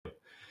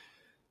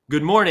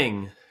Good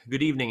morning,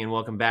 good evening, and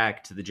welcome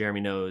back to the Jeremy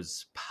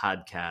Knows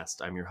podcast.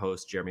 I'm your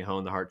host, Jeremy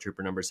Hone, the Heart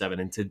Trooper number 7,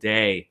 and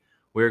today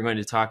we're going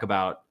to talk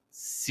about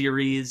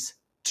Series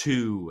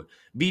 2.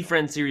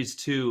 Befriend Series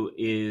 2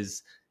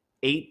 is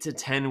 8 to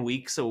 10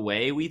 weeks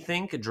away, we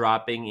think,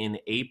 dropping in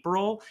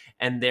April,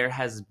 and there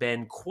has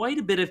been quite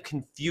a bit of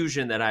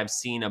confusion that I've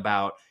seen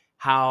about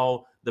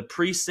how the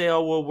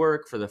pre-sale will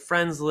work for the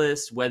friends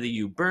list, whether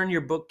you burn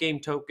your book game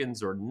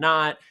tokens or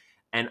not,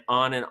 and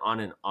on and on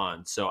and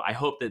on. So I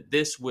hope that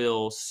this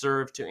will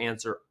serve to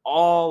answer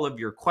all of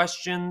your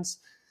questions,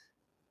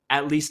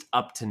 at least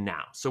up to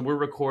now. So we're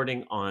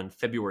recording on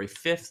February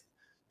 5th,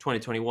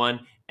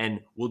 2021,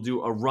 and we'll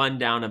do a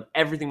rundown of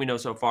everything we know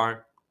so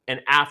far. And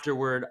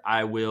afterward,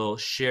 I will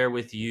share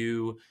with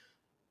you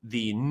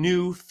the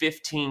new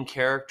 15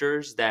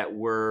 characters that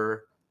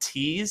were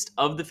teased.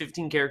 Of the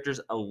 15 characters,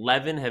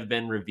 11 have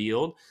been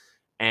revealed,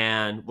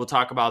 and we'll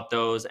talk about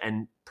those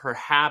and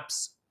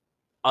perhaps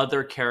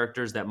other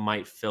characters that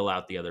might fill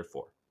out the other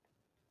 4.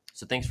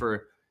 So thanks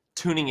for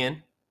tuning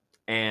in,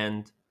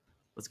 and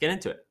let's get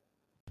into it.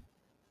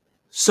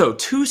 So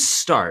to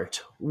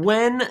start,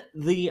 when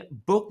the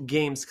book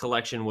games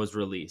collection was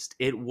released,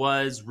 it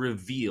was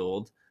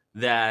revealed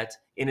that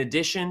in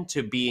addition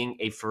to being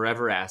a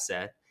forever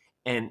asset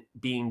and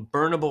being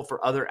burnable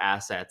for other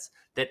assets,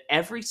 that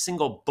every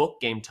single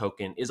book game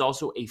token is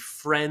also a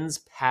Friends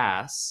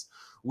Pass,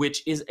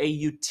 which is a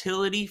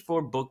utility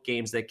for book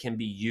games that can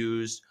be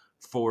used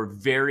for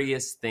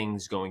various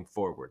things going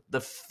forward. The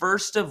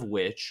first of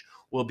which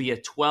will be a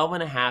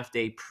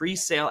 12.5-day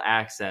pre-sale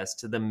access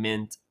to the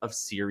mint of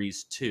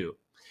Series 2.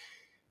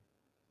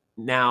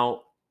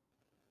 Now,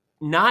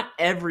 not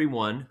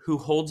everyone who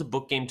holds a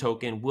book game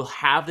token will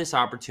have this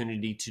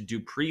opportunity to do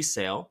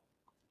pre-sale,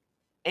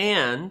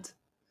 and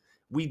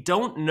we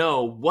don't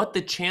know what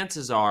the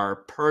chances are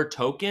per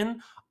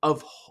token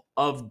of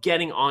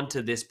getting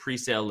onto this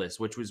pre-sale list,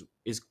 which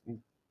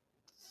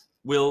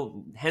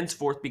will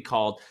henceforth be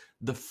called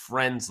the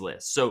Friends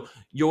List. So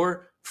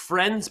your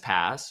Friends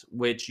Pass,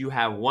 which you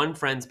have one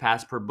Friends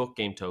Pass per book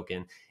game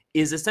token,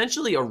 is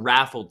essentially a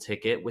raffle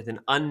ticket with an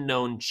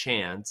unknown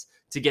chance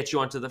to get you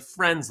onto the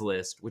Friends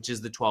List, which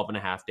is the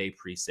 12.5-day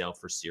pre-sale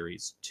for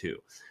Series 2.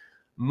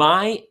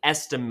 My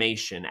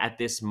estimation at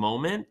this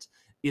moment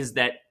is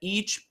that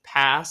each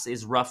pass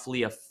is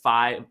roughly a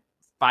 5%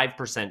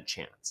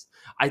 chance.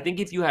 I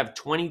think if you have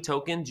 20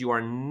 tokens, you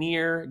are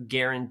near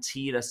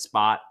guaranteed a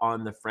spot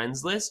on the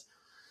friends list.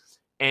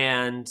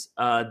 And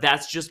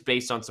that's just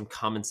based on some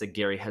comments that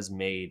Gary has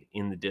made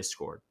in the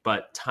Discord.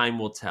 But time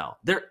will tell.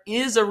 There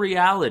is a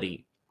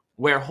reality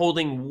where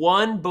holding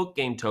one book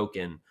game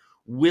token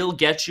will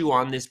get you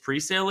on this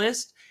pre-sale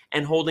list,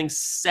 and holding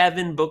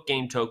 7 book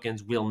game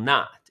tokens will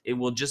not. It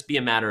will just be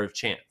a matter of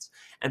chance.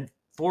 And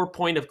for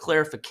point of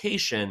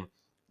clarification,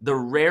 the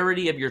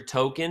rarity of your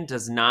token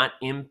does not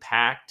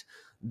impact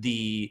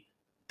the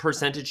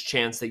percentage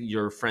chance that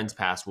your Friends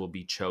Pass will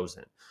be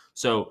chosen.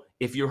 So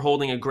if you're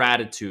holding a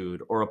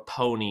Gratitude or a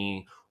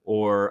Pony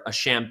or a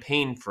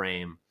Champagne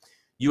frame,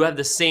 you have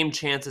the same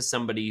chance as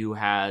somebody who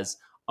has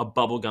a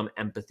Bubblegum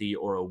Empathy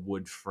or a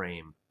Wood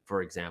frame,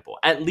 for example,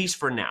 at least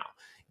for now.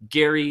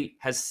 Gary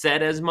has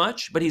said as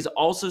much, but he's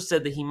also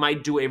said that he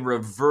might do a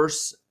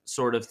reverse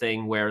sort of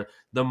thing where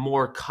the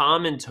more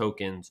common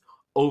tokens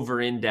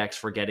over-index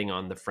for getting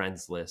on the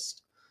friends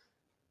list.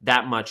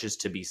 That much is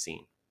to be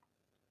seen.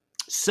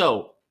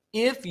 So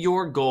if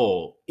your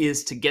goal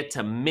is to get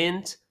to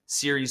mint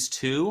Series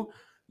 2,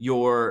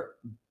 your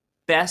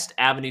best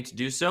avenue to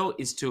do so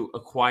is to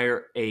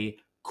acquire a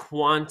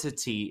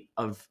quantity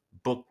of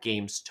book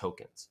games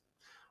tokens.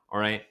 All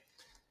right.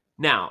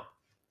 Now,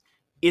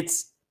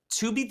 it's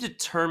to be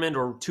determined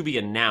or to be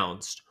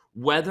announced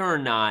whether or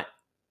not,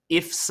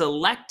 if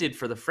selected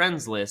for the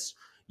friends list,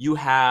 you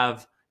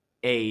have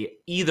a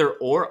either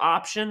or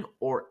option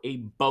or a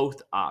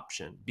both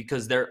option,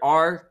 because there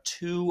are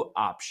 2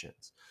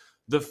 options.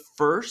 The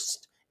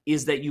first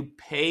is that you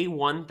pay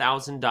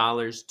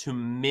 $1,000 to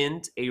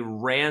mint a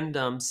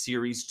random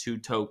Series 2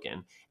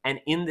 token. And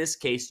in this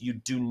case, you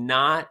do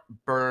not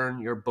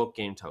burn your book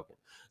game token.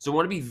 So I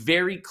want to be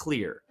very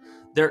clear.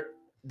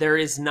 There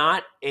is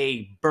not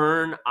a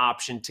burn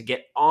option to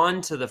get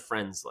onto the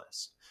friends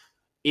list.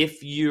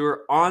 If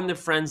you're on the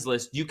friends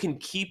list, you can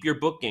keep your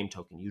book game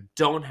token. You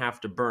don't have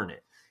to burn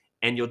it.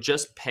 And you'll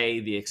just pay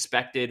the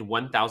expected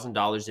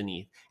 $1,000 in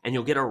ETH, and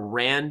you'll get a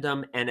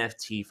random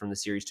NFT from the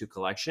Series 2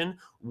 collection,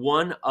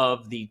 one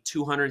of the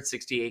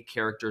 268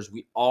 characters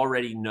we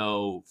already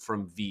know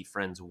from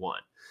VFriends 1.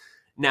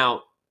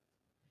 Now,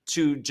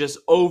 to just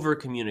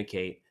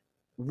over-communicate,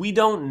 we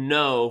don't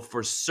know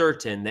for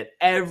certain that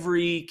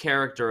every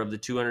character of the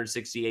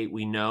 268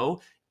 we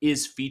know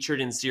is featured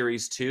in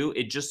Series 2.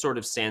 It just sort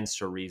of stands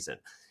to reason.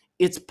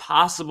 It's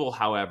possible,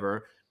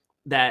 however,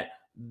 that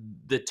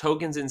the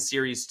tokens in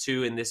Series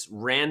 2 in this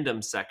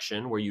random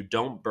section where you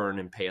don't burn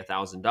and pay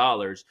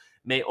 $1,000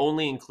 may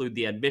only include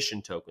the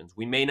admission tokens.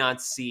 We may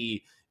not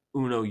see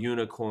Uno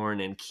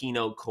Unicorn and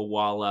Keynote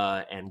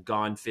Koala and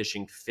Gone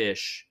Fishing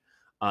Fish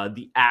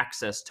the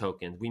access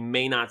tokens. We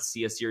may not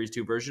see a Series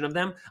 2 version of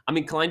them. I'm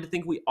inclined to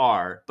think we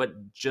are,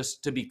 but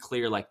just to be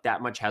clear, like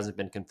that much hasn't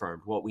been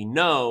confirmed. What we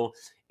know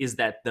is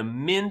that the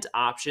mint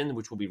option,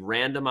 which will be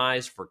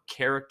randomized for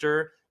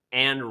character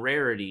and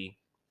rarity,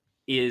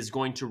 is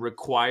going to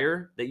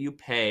require that you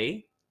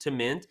pay to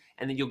mint,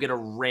 and then you'll get a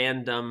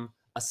random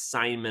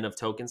assignment of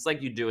tokens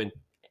like you do in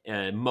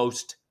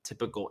most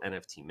typical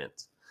NFT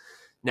mints.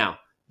 Now,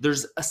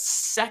 there's a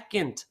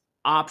second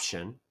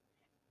option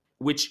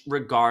which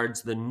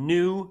regards the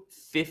new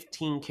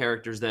 15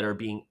 characters that are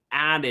being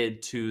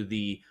added to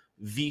the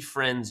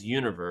VeeFriends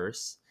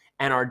universe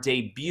and are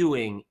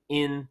debuting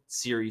in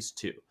Series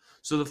 2.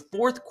 So the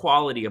fourth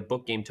quality of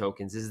book game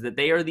tokens is that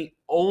they are the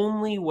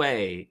only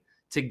way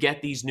to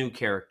get these new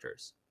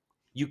characters.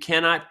 You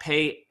cannot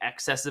pay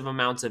excessive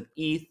amounts of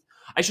ETH.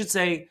 I should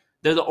say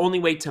they're the only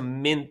way to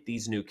mint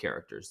these new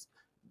characters.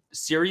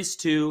 Series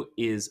 2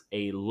 is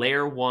a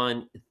layer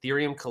 1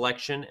 Ethereum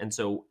collection, and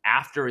so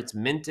after it's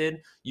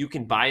minted, you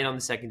can buy it on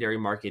the secondary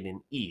market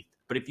in ETH.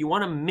 But if you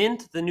want to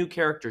mint the new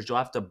characters, you'll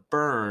have to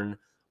burn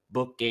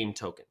book game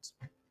tokens.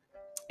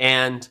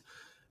 And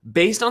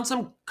based on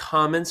some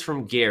comments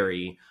from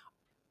Gary,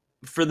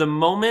 for the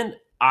moment,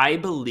 I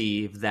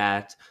believe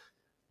that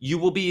you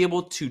will be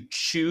able to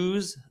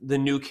choose the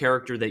new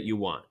character that you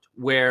want,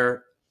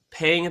 where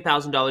paying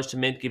 $1,000 to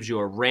mint gives you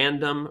a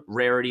random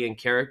rarity and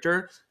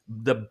character.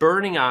 The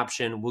burning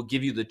option will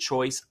give you the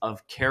choice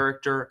of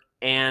character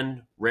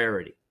and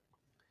rarity.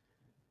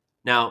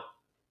 Now,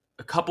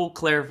 a couple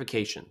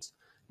clarifications.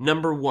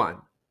 Number one,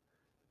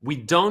 we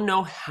don't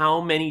know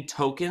how many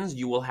tokens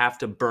you will have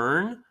to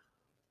burn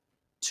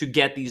to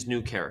get these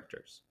new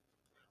characters.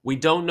 We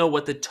don't know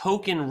what the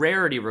token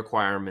rarity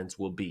requirements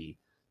will be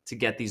to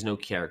get these new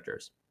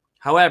characters.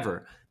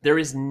 However, there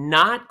is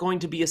not going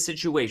to be a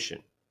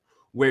situation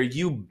where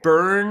you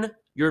burn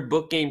your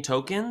book game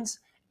tokens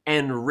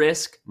and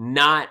risk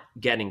not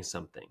getting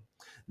something.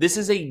 This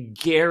is a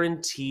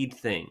guaranteed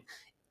thing.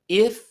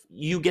 If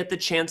you get the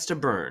chance to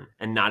burn,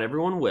 and not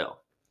everyone will,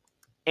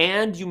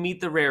 and you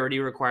meet the rarity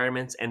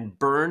requirements and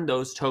burn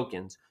those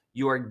tokens,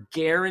 you are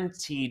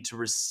guaranteed to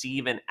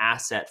receive an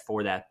asset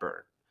for that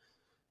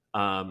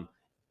burn.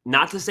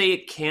 Not to say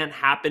it can't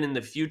happen in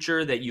the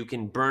future that you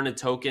can burn a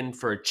token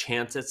for a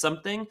chance at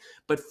something,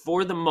 but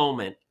for the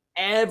moment,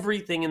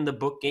 everything in the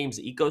book games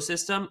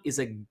ecosystem is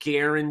a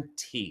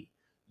guarantee.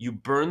 You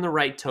burn the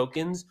right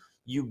tokens,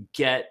 you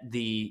get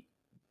the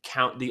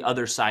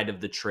other side of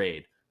the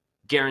trade.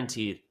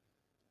 Guaranteed,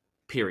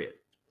 period.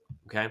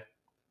 Okay?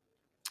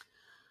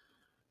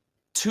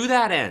 To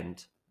that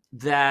end,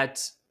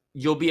 that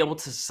you'll be able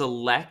to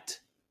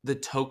select the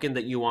token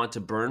that you want to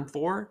burn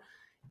for,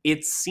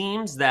 it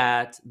seems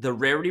that the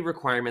rarity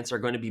requirements are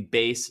going to be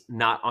based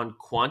not on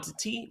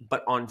quantity,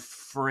 but on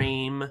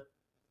frame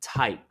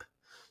type.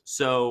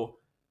 So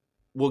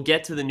we'll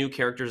get to the new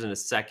characters in a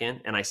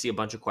second, and I see a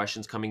bunch of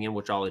questions coming in,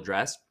 which I'll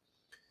address.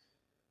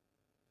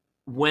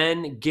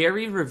 When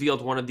Gary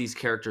revealed one of these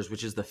characters,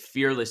 which is the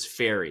Fearless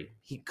Fairy,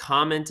 he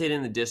commented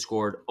in the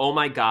Discord, "Oh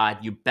my God,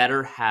 you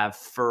better have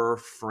fur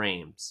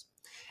frames."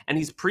 And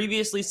he's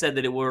previously said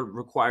that it will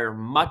require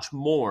much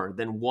more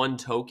than one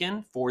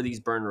token for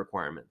these burn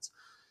requirements.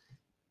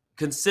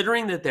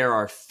 Considering that there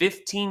are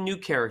 15 new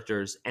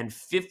characters and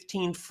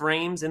 15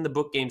 frames in the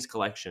book games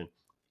collection,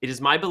 it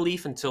is my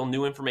belief, until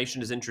new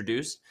information is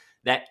introduced,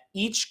 that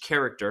each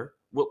character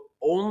will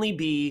only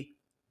be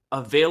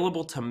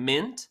available to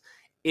mint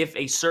if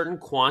a certain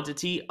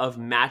quantity of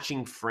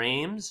matching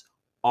frames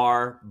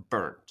are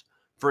burnt.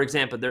 For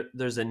example,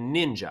 there's a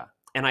ninja,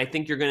 and I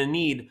think you're going to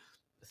need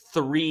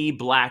 3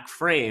 black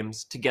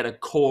frames to get a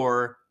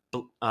core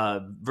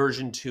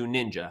version 2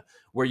 ninja,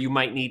 where you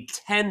might need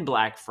 10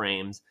 black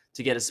frames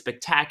to get a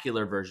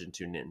spectacular version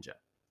 2 ninja.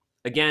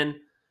 Again,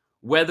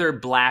 whether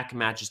black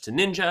matches to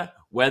ninja,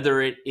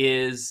 whether it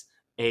is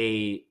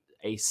a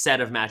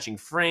set of matching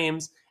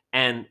frames,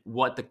 and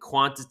what the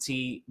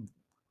quantity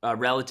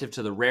relative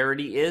to the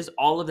rarity is,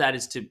 all of that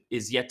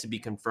is yet to be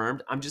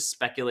confirmed. I'm just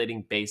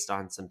speculating based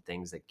on some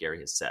things that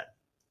Gary has said.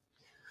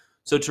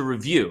 So to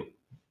review,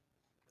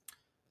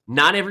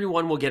 not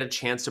everyone will get a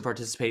chance to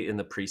participate in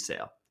the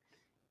pre-sale.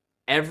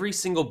 Every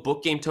single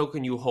book game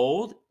token you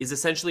hold is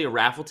essentially a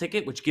raffle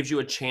ticket, which gives you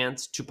a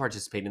chance to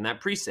participate in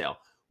that pre-sale.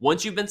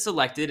 Once you've been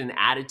selected and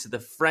added to the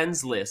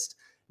friends list,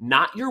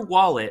 not your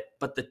wallet,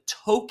 but the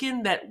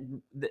token that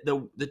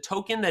the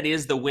token that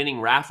is the winning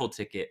raffle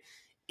ticket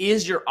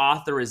is your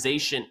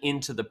authorization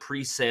into the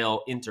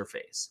pre-sale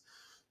interface.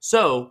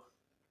 So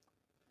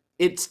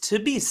it's to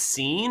be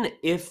seen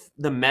if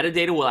the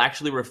metadata will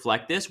actually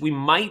reflect this. We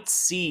might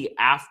see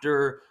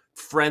after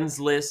friends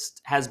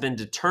list has been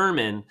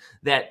determined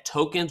that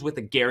tokens with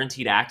a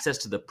guaranteed access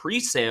to the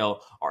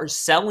pre-sale are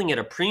selling at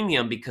a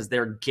premium because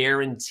they're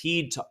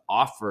guaranteed to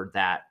offer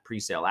that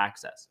pre-sale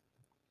access.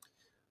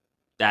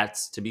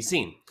 That's to be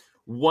seen.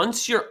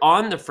 Once you're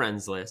on the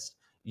friends list,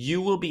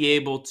 you will be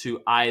able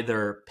to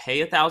either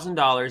pay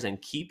 $1,000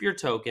 and keep your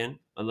token.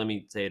 Or let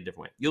me say it a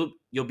different way.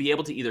 You'll be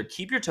able to either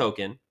keep your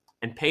token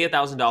and pay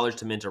 $1,000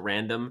 to mint a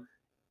random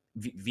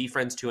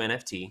VeeFriends 2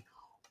 NFT,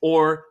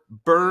 or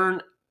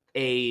burn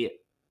a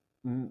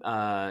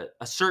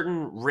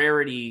certain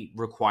rarity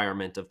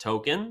requirement of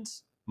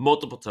tokens,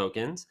 multiple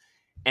tokens,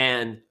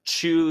 and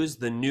choose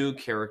the new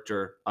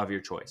character of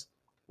your choice.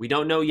 We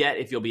don't know yet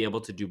if you'll be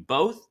able to do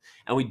both,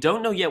 and we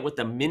don't know yet what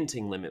the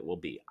minting limit will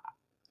be.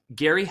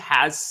 Gary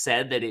has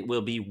said that it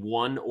will be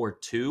 1 or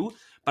 2,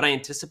 but I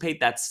anticipate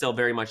that's still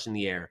very much in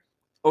the air.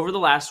 Over the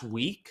last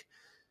week,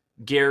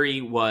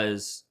 Gary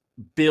was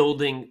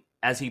building,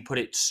 as he put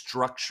it,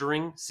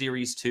 structuring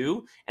Series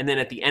 2. And then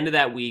at the end of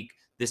that week,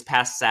 this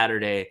past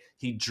Saturday,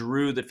 he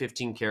drew the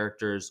 15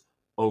 characters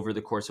over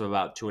the course of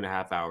about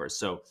 2.5 hours.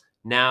 So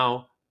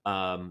now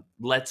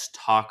let's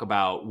talk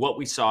about what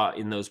we saw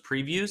in those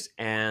previews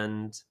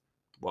and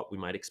what we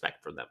might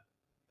expect from them.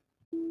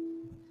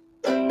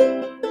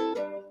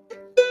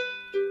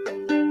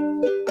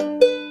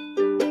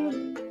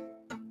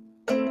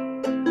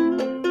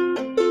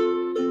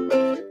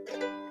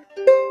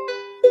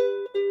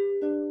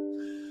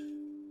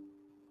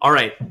 All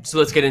right, so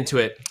let's get into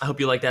it. I hope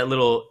you like that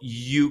little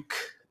uke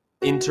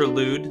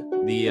interlude.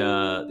 The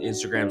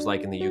Instagram's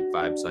liking the uke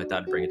vibe, so I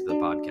thought I'd bring it to the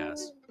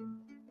podcast.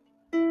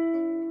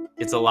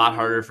 It's a lot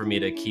harder for me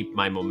to keep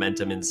my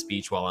momentum in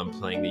speech while I'm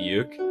playing the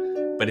uke,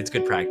 but it's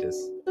good practice.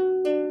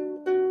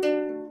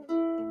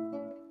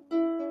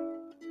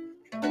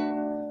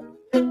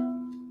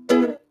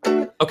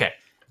 Okay,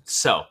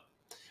 so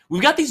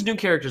we've got these new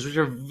characters, which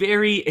are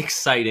very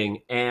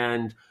exciting,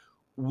 and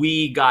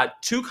we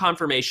got 2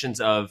 confirmations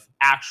of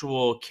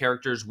actual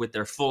characters with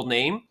their full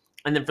name,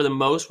 and then for the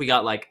most, we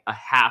got like a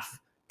half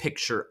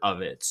picture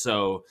of it.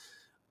 So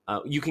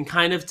you can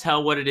kind of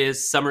tell what it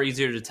is. Some are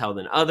easier to tell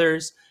than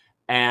others.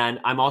 And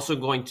I'm also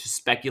going to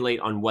speculate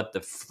on what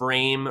the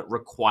frame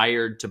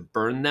required to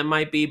burn them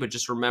might be, but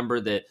just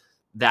remember that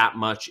that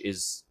much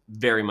is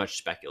very much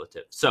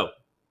speculative. So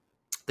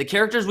the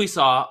characters we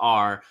saw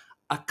are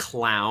a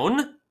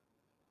clown.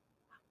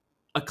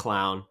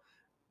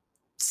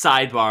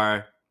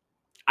 Sidebar,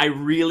 I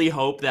really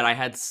hope that I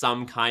had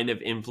some kind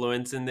of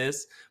influence in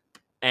this.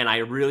 And I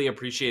really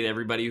appreciate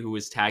everybody who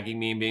was tagging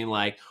me and being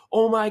like,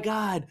 oh my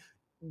God,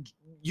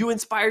 you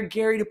inspired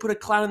Gary to put a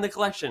clown in the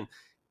collection.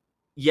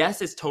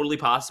 Yes, it's totally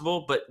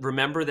possible. But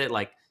remember that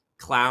like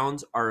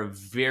clowns are a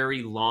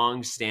very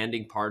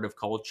long-standing part of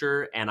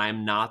culture. And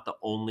I'm not the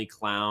only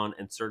clown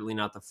and certainly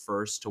not the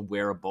first to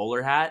wear a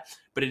bowler hat.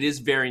 But it is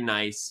very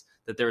nice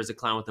that there is a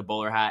clown with a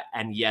bowler hat.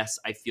 And yes,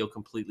 I feel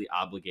completely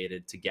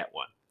obligated to get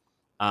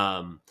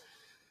one.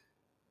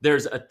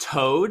 There's a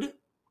toad,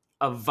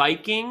 a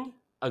Viking,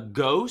 a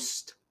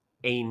ghost,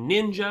 a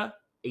ninja,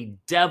 a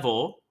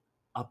devil,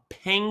 a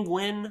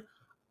penguin,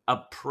 a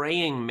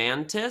praying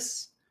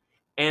mantis,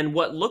 and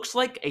what looks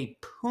like a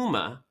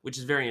puma, which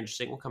is very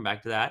interesting. We'll come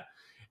back to that.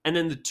 And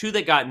then the 2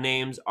 that got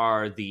names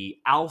are the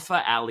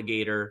alpha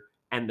alligator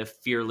and the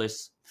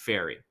fearless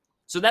fairy.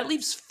 So that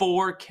leaves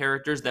 4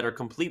 characters that are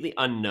completely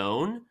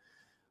unknown,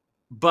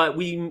 but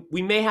we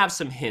may have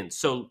some hints.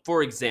 So,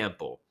 for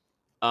example,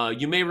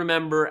 you may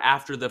remember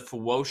after the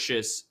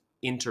Ferocious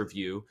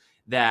interview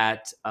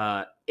that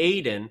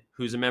Aiden,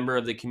 who's a member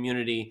of the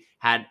community,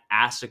 had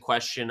asked a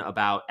question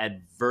about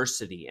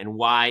adversity and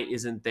why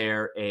isn't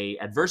there a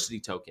adversity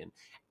token?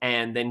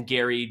 And then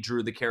Gary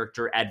drew the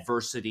character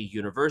Adversity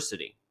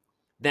University.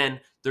 Then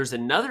there's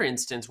another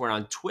instance where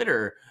on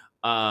Twitter,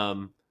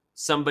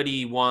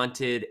 somebody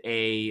wanted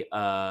a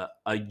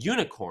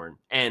unicorn,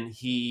 and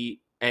he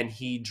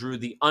drew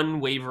the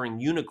Unwavering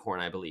Unicorn,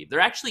 I believe. There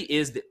actually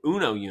is the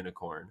Uno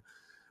unicorn,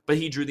 but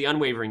he drew the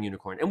Unwavering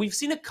Unicorn. And we've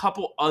seen a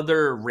couple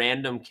other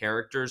random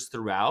characters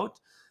throughout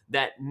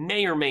that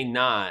may or may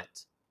not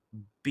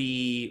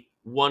be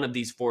one of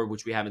these 4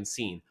 which we haven't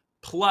seen.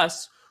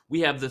 Plus, we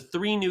have the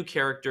 3 new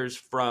characters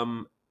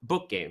from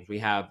book games. We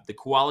have the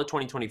Koala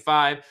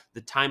 2025,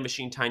 the Time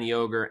Machine Tiny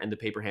Ogre, and the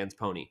Paper Hands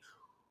Pony.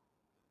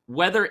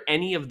 Whether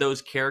any of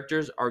those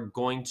characters are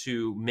going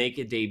to make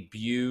a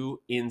debut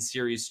in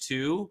Series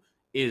 2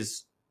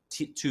 is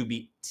to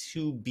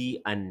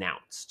be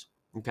announced.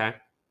 Okay.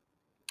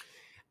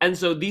 And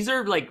so these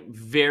are like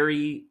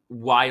very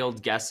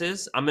wild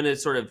guesses. I'm going to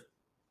sort of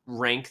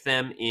rank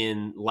them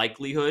in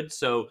likelihood.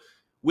 So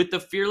with the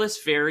Fearless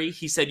Fairy,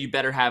 he said you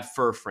better have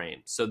fur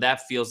frames. So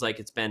that feels like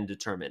it's been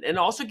determined. And it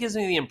also gives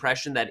me the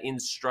impression that in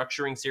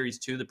structuring Series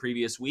 2 the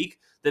previous week,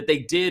 that they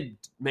did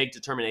make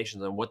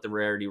determinations on what the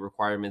rarity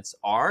requirements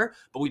are,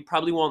 but we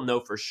probably won't know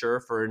for sure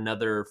for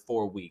another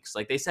 4 weeks.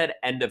 Like they said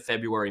end of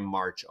February,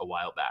 March a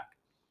while back.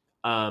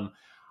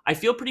 I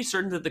feel pretty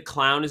certain that the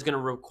clown is going to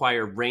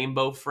require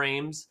rainbow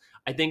frames.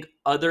 I think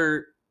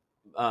other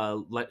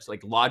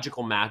like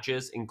logical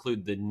matches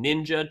include the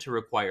ninja to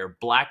require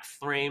black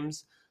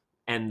frames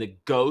and the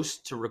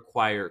ghost to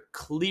require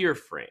clear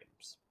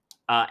frames.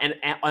 And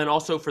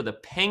also for the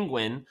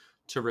penguin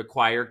to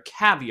require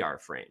caviar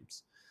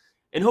frames.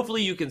 And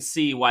hopefully you can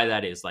see why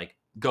that is. Like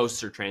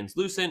ghosts are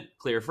translucent,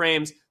 clear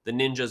frames. The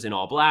ninja's in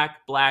all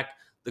black, black.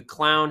 The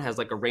clown has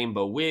like a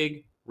rainbow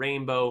wig,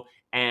 rainbow.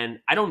 And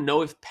I don't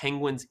know if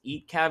penguins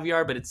eat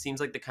caviar, but it seems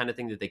like the kind of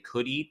thing that they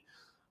could eat.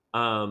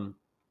 I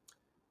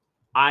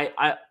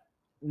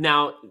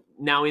now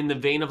in the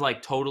vein of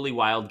like totally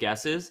wild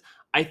guesses,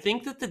 I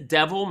think that the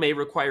devil may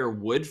require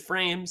wood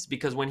frames,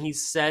 because when he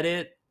said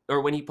it,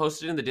 or when he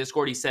posted in the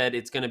Discord, he said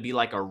it's going to be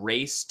like a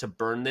race to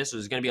burn this. So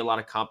there's going to be a lot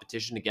of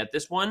competition to get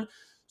this one.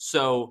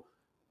 So,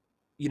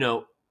 you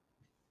know,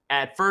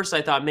 at first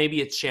I thought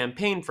maybe it's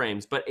champagne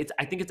frames, but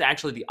I think it's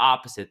actually the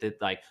opposite,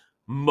 that like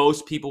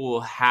most people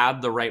will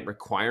have the right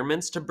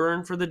requirements to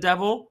burn for the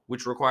devil,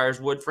 which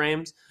requires wood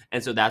frames.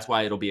 And so that's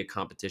why it'll be a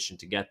competition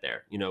to get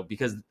there,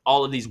 because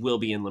all of these will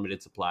be in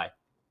limited supply.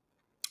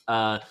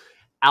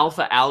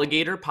 Alpha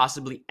alligator,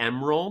 possibly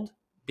emerald,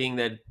 being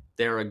that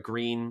they're a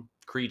green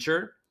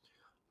creature.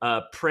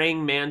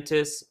 Praying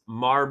mantis,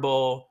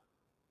 marble,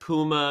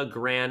 puma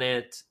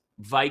granite,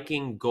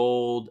 Viking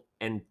gold,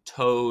 and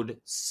toad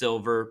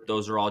silver.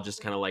 Those are all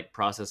just kind of like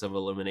process of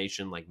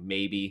elimination, like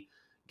maybe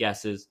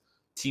guesses.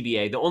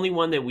 TBA. The only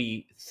one that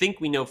we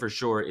think we know for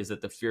sure is that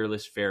the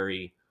fearless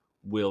fairy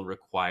will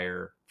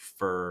require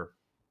fur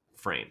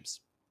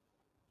frames.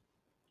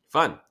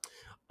 Fun.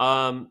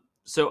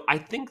 So I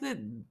think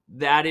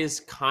that is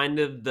kind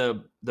of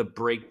the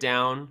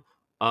breakdown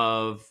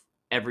of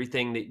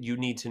everything that you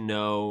need to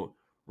know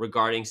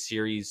regarding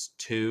Series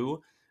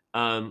 2.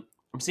 I'm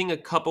seeing a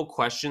couple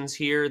questions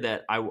here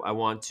that I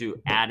want to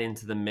add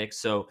into the mix.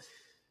 So,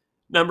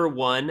 number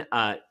one,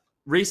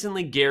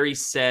 recently Gary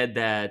said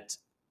that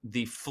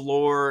the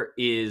floor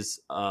is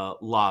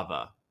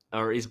lava,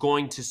 or is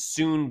going to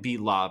soon be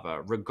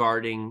lava,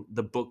 regarding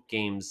the book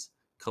games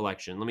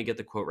collection. Let me get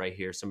the quote right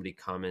here. Somebody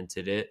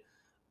commented it.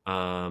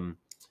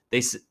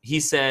 He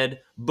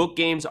said, book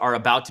games are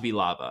about to be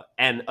lava.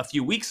 And a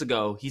few weeks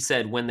ago, he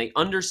said, when they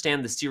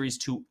understand the Series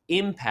 2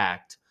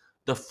 impact,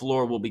 the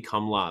floor will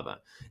become lava.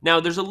 Now,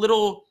 there's a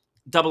little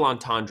double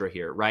entendre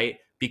here, right?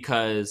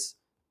 Because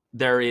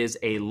there is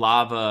a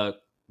lava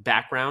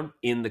background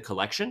in the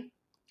collection,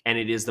 and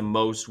it is the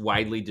most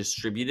widely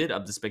distributed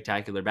of the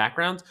spectacular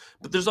backgrounds.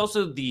 But there's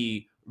also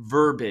the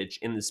verbiage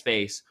in the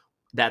space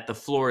that the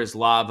floor is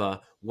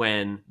lava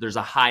when there's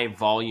a high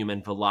volume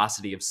and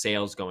velocity of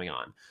sales going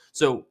on.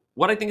 So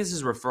what I think this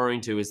is referring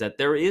to is that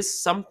there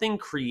is something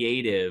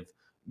creative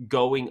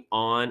going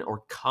on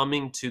or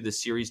coming to the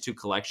Series 2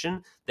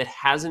 collection that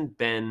hasn't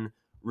been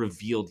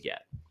revealed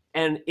yet.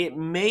 And it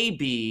may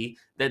be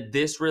that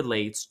this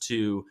relates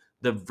to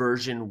the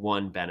version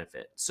 1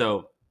 benefit.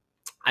 So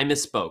I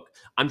misspoke.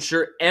 I'm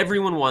sure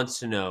everyone wants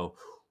to know,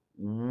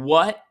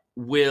 what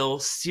will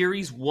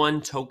Series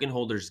 1 token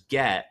holders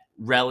get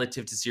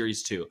relative to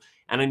Series 2?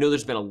 And I know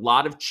there's been a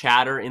lot of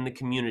chatter in the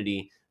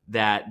community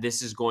that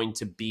this is going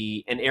to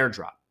be an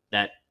airdrop,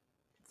 that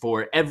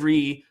for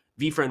every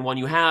VFriend 1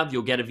 you have,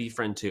 you'll get a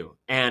VFriend 2.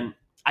 And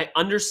I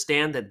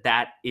understand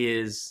that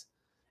is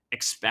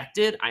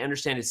expected. I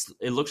understand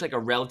it looks like a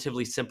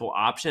relatively simple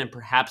option, and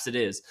perhaps it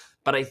is.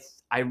 But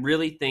I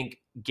really think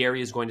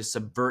Gary is going to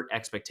subvert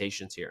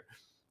expectations here.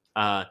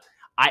 I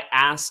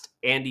asked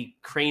Andy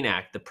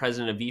Kranak, the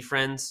president of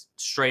VFriends,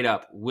 straight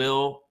up,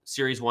 will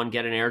Series 1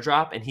 get an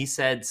airdrop? And he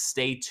said,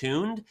 stay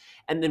tuned,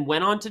 and then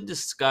went on to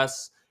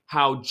discuss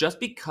how just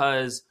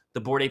because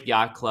the Bored Ape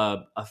Yacht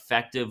Club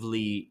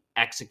effectively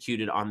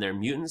executed on their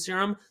mutant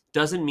serum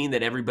doesn't mean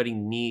that everybody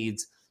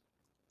needs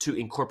to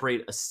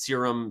incorporate a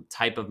serum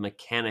type of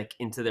mechanic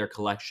into their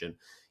collection.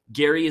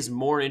 Gary is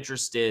more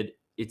interested,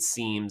 it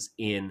seems,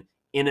 in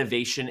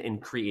innovation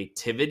and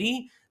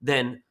creativity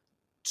than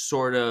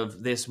sort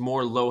of this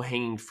more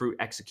low-hanging fruit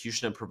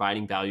execution of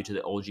providing value to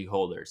the OG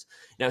holders.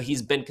 Now,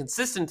 he's been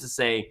consistent to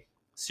say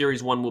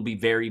Series 1 will be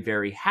very,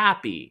 very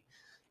happy.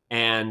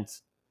 And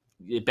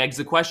it begs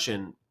the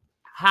question,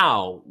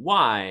 how?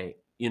 Why?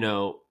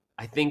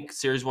 I think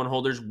Series 1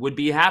 holders would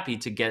be happy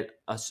to get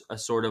a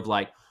sort of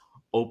like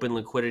open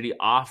liquidity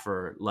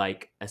offer,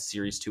 like a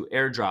Series 2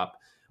 airdrop.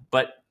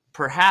 But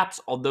perhaps,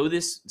 although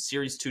this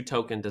Series 2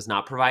 token does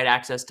not provide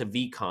access to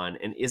VCon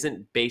and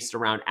isn't based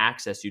around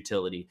access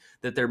utility,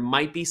 that there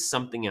might be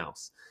something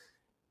else.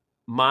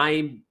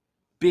 My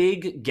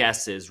big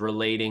guesses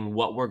relating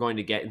what we're going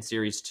to get in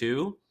Series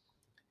 2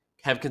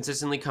 have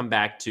consistently come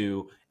back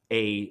to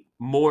a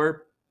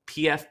more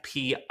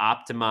PFP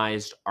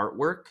optimized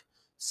artwork,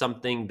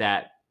 something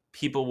that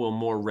people will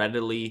more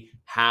readily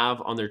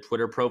have on their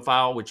Twitter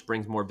profile, which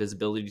brings more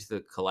visibility to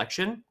the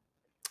collection.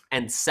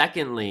 And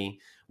secondly,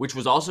 which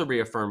was also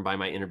reaffirmed by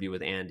my interview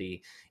with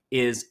Andy,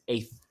 is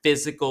a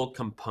physical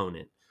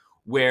component,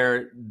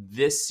 where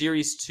this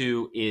Series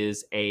 2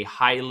 is a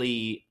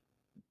highly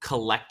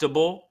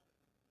collectible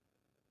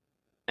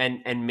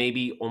and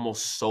maybe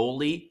almost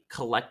solely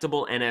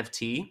collectible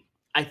NFT.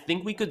 I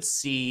think we could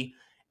see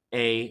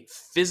a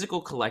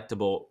physical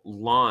collectible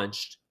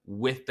launched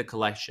with the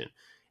collection.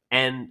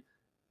 And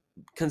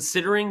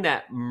considering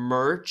that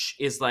merch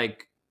is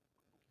like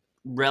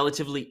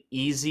relatively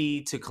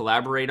easy to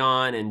collaborate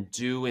on and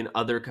do in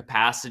other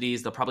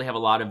capacities, they'll probably have a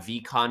lot of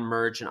VCon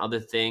merch and other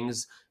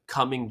things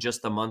coming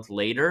just a month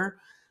later.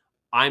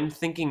 I'm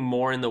thinking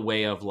more in the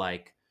way of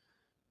like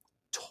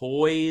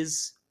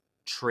toys,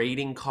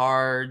 trading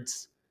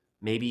cards,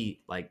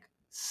 maybe like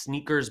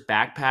sneakers,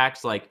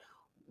 backpacks. Like,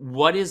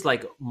 what is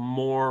like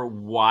more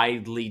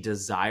widely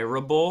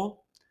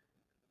desirable,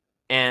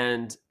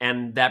 and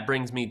that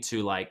brings me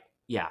to like,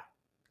 yeah,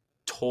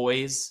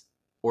 toys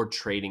or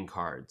trading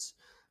cards.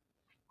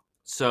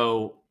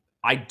 So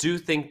I do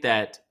think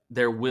that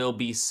there will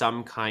be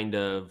some kind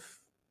of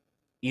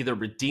either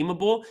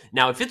redeemable.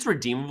 Now, if it's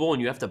redeemable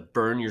and you have to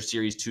burn your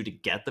Series 2 to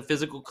get the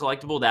physical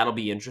collectible, that'll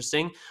be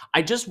interesting.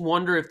 I just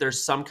wonder if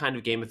there's some kind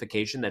of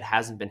gamification that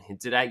hasn't been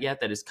hinted at yet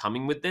that is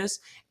coming with this.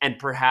 And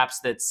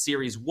perhaps that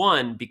Series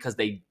 1, because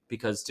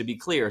to be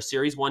clear,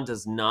 Series 1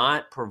 does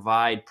not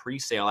provide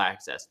pre-sale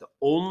access. The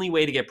only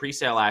way to get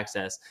pre-sale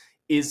access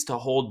is to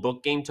hold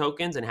book game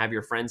tokens and have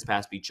your friends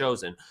pass be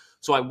chosen.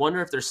 So I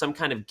wonder if there's some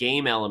kind of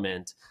game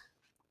element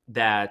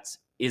that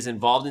is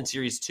involved in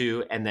Series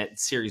 2 and that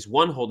Series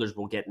 1 holders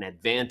will get an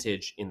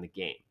advantage in the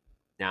game.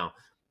 Now,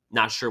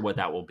 not sure what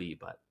that will be,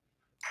 but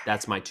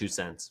that's my 2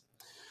 cents.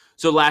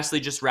 So lastly,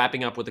 just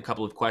wrapping up with a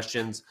couple of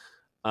questions.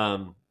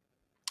 A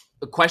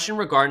question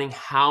regarding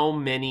how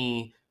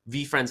many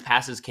VFriends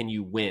passes can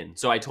you win?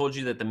 So I told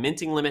you that the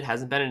minting limit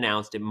hasn't been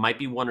announced. It might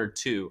be 1 or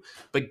 2,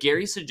 but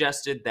Gary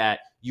suggested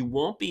that you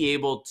won't be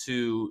able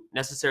to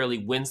necessarily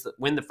win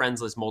the friends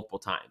list multiple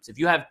times. If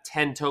you have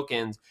 10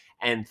 tokens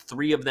and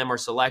 3 of them are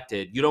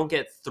selected, you don't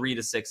get 3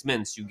 to 6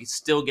 mints. You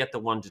still get the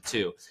 1 to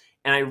 2.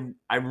 And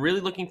I'm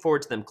really looking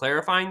forward to them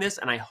clarifying this,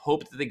 and I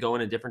hope that they go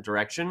in a different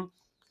direction.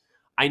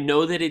 I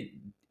know that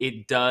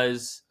it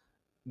does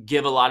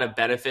give a lot of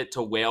benefit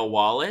to whale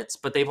wallets,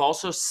 but they've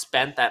also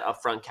spent that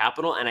upfront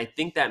capital, and I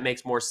think that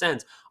makes more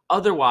sense.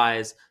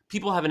 Otherwise,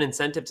 people have an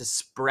incentive to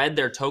spread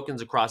their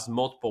tokens across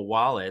multiple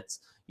wallets.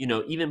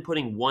 Even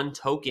putting 1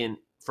 token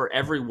for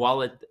every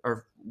wallet,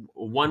 or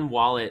 1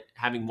 wallet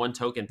having 1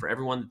 token for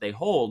everyone that they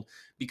hold,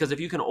 because if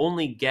you can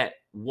only get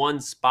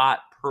 1 spot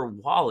per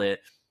wallet,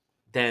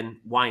 then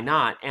why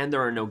not? And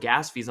there are no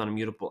gas fees on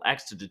Immutable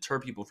X to deter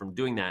people from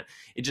doing that.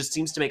 It just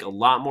seems to make a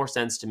lot more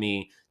sense to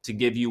me to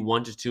give you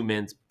 1 to 2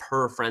 mints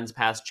per friends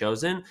pass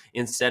chosen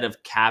instead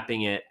of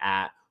capping it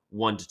at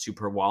 1 to 2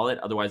 per wallet.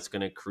 Otherwise, it's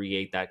going to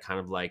create that kind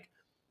of like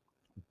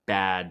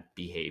bad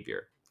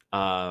behavior.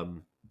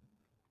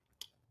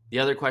 The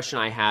other question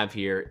I have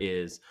here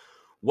is,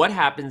 what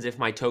happens if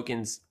my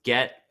tokens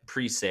get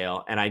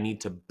pre-sale and I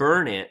need to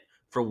burn it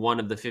for one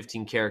of the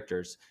 15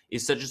 characters?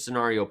 Is such a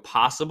scenario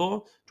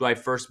possible? Do I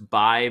first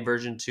buy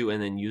version 2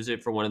 and then use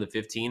it for one of the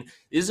 15?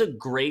 This is a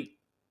great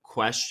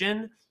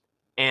question,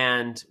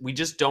 and we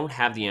just don't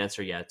have the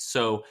answer yet.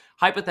 So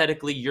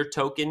hypothetically, your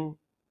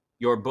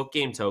book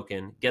game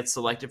token, gets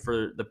selected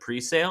for the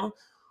pre-sale.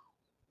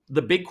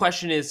 The big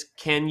question is,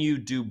 can you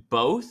do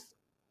both?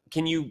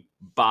 Can you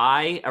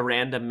buy a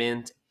random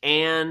mint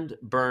and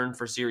burn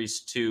for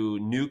Series 2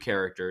 new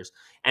characters?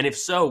 And if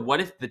so, what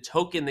if the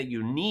token that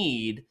you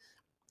need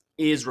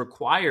is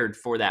required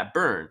for that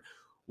burn?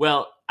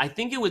 Well, I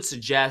think it would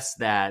suggest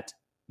that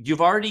you've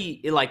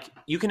already,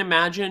 you can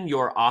imagine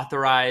your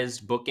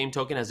authorized book game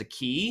token as a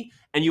key,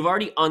 and you've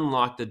already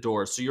unlocked the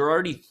door. So you're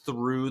already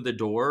through the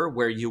door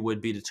where you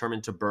would be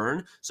determined to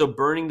burn. So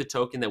burning the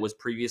token that was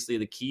previously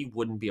the key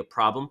wouldn't be a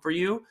problem for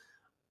you,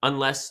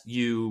 unless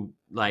you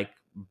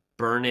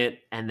burn it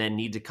and then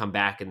need to come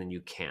back and then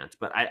you can't.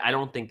 But I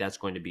don't think that's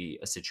going to be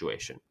a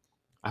situation.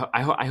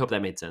 I hope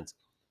that made sense.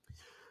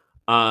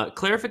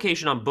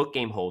 Clarification on book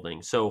game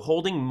holding. So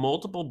holding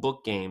multiple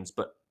book games,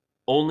 but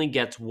only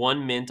gets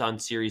 1 mint on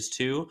Series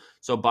 2.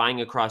 So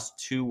buying across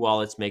 2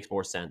 wallets makes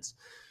more sense.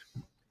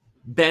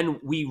 Ben,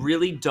 we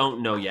really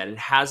don't know yet. It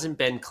hasn't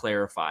been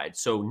clarified.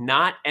 So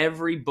not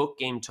every book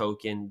game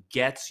token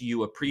gets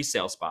you a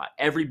pre-sale spot.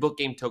 Every book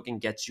game token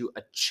gets you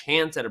a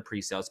chance at a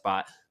pre-sale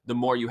spot. The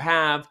more you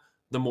have,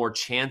 the more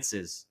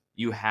chances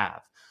you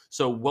have.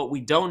 So what we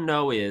don't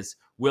know is,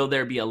 will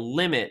there be a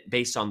limit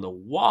based on the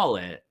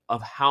wallet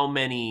of how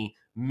many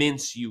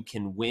mints you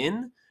can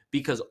win?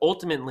 Because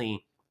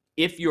ultimately,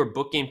 if your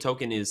book game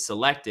token is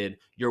selected,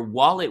 your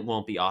wallet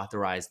won't be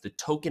authorized. The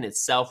token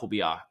itself will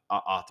be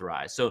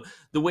authorized. So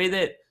the way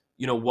that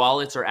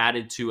wallets are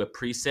added to a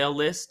pre-sale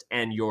list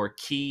and your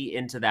key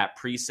into that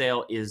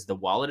pre-sale is the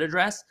wallet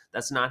address,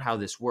 that's not how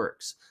this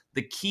works.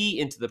 The key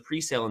into the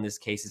pre-sale in this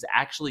case is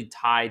actually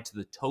tied to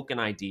the token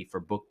ID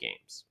for book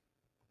games.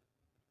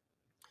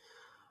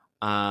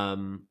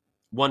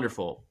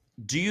 Wonderful.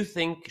 Do you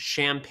think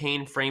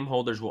champagne frame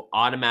holders will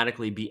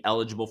automatically be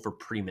eligible for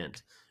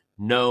pre-mint?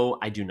 No,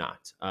 I do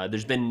not.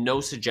 There's been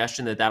no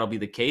suggestion that that'll be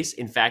the case.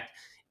 In fact,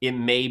 it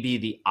may be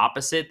the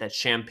opposite, that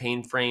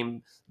champagne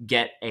frame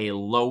get a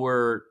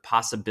lower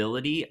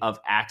possibility of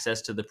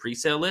access to the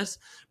pre-sale list.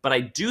 But I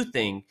do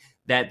think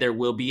that there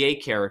will be a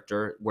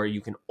character where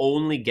you can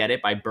only get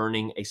it by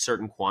burning a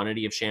certain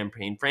quantity of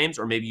champagne frames,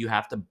 or maybe you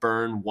have to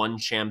burn 1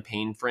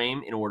 champagne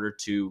frame in order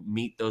to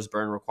meet those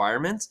burn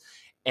requirements.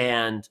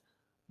 And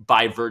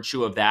by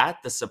virtue of that,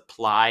 the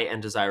supply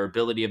and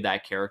desirability of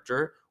that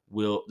character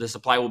the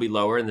supply will be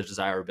lower and the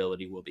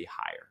desirability will be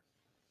higher.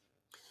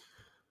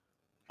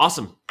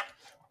 Awesome.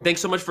 Thanks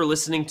so much for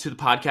listening to the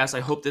podcast. I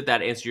hope that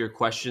answered your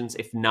questions.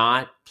 If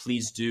not,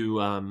 please do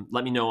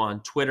let me know on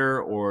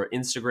Twitter or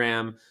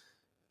Instagram.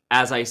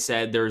 As I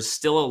said, there's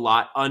still a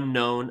lot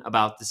unknown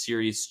about the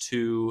Series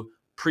 2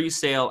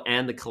 pre-sale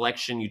and the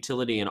collection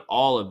utility and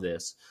all of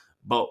this,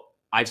 but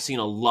I've seen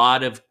a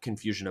lot of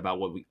confusion about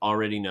what we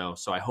already know.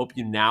 So I hope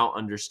you now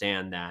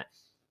understand that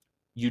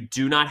you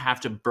do not have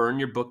to burn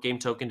your book game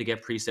token to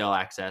get pre-sale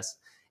access.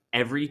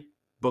 Every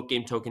book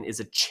game token is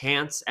a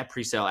chance at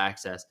pre-sale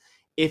access.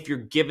 If you're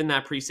given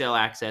that pre-sale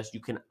access,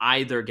 you can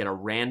either get a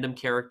random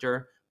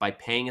character by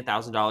paying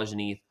 $1,000 in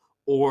ETH,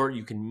 or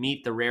you can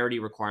meet the rarity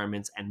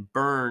requirements and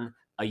burn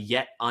a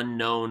yet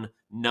unknown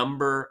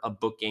number of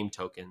book game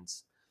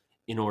tokens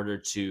in order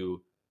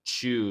to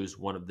choose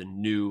one of the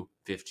new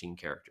 15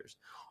 characters.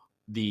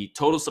 The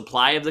total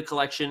supply of the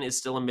collection is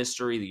still a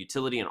mystery, the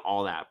utility and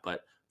all that,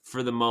 but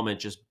for the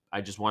moment,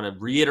 I just want to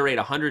reiterate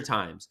 100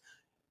 times,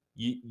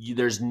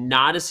 there's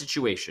not a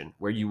situation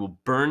where you will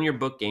burn your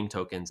book game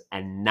tokens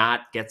and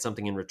not get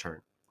something in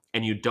return.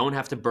 And you don't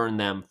have to burn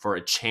them for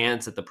a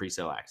chance at the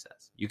pre-sale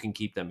access. You can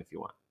keep them if you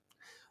want.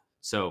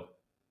 So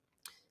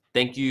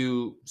thank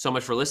you so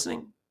much for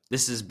listening.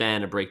 This has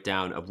been a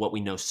breakdown of what we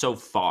know so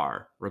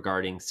far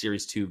regarding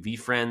Series 2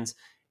 VeeFriends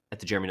at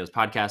the Jeremy Knows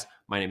Podcast.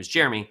 My name is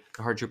Jeremy,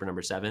 the Hard Trooper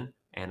number 7,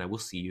 and I will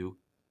see you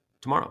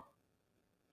tomorrow.